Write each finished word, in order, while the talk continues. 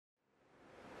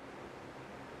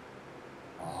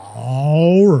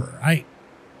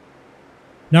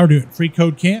Now we're doing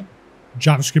freeCodeCamp,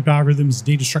 JavaScript algorithms,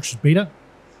 data structures beta.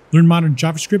 Learn modern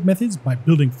JavaScript methods by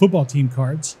building football team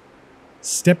cards.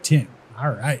 Step 10.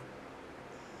 All right.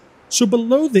 So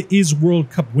below the is World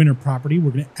Cup winner property,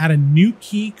 we're going to add a new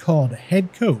key called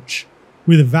headCoach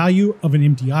with a value of an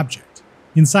empty object.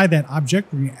 Inside that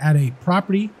object, we're going to add a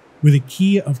property with a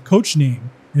key of coachName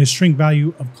and a string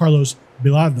value of Carlos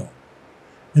Bilardo.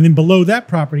 And then below that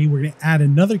property, we're going to add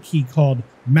another key called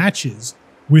matches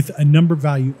with a number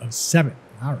value of 7.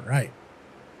 All right.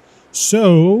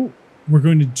 So we're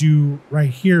going to do right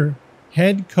here,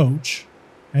 headCoach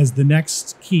as the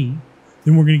next key.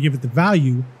 Then we're going to give it the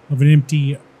value of an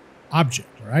empty object.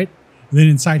 All right. And then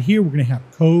inside here, we're going to have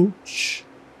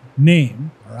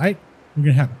coachName. All right. We're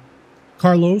going to have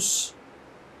Carlos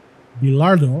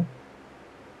Bilardo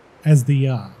as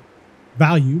the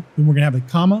value. Then we're going to have a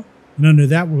comma. And under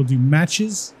that, we'll do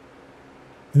matches.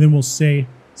 And then we'll say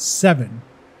 7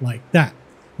 like that.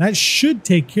 That should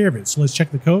take care of it. So let's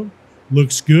check the code.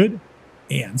 Looks good.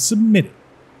 And submit it.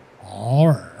 All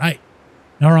right.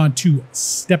 Now we're on to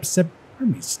step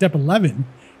 11.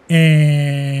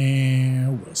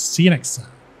 And we'll see you next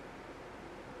time.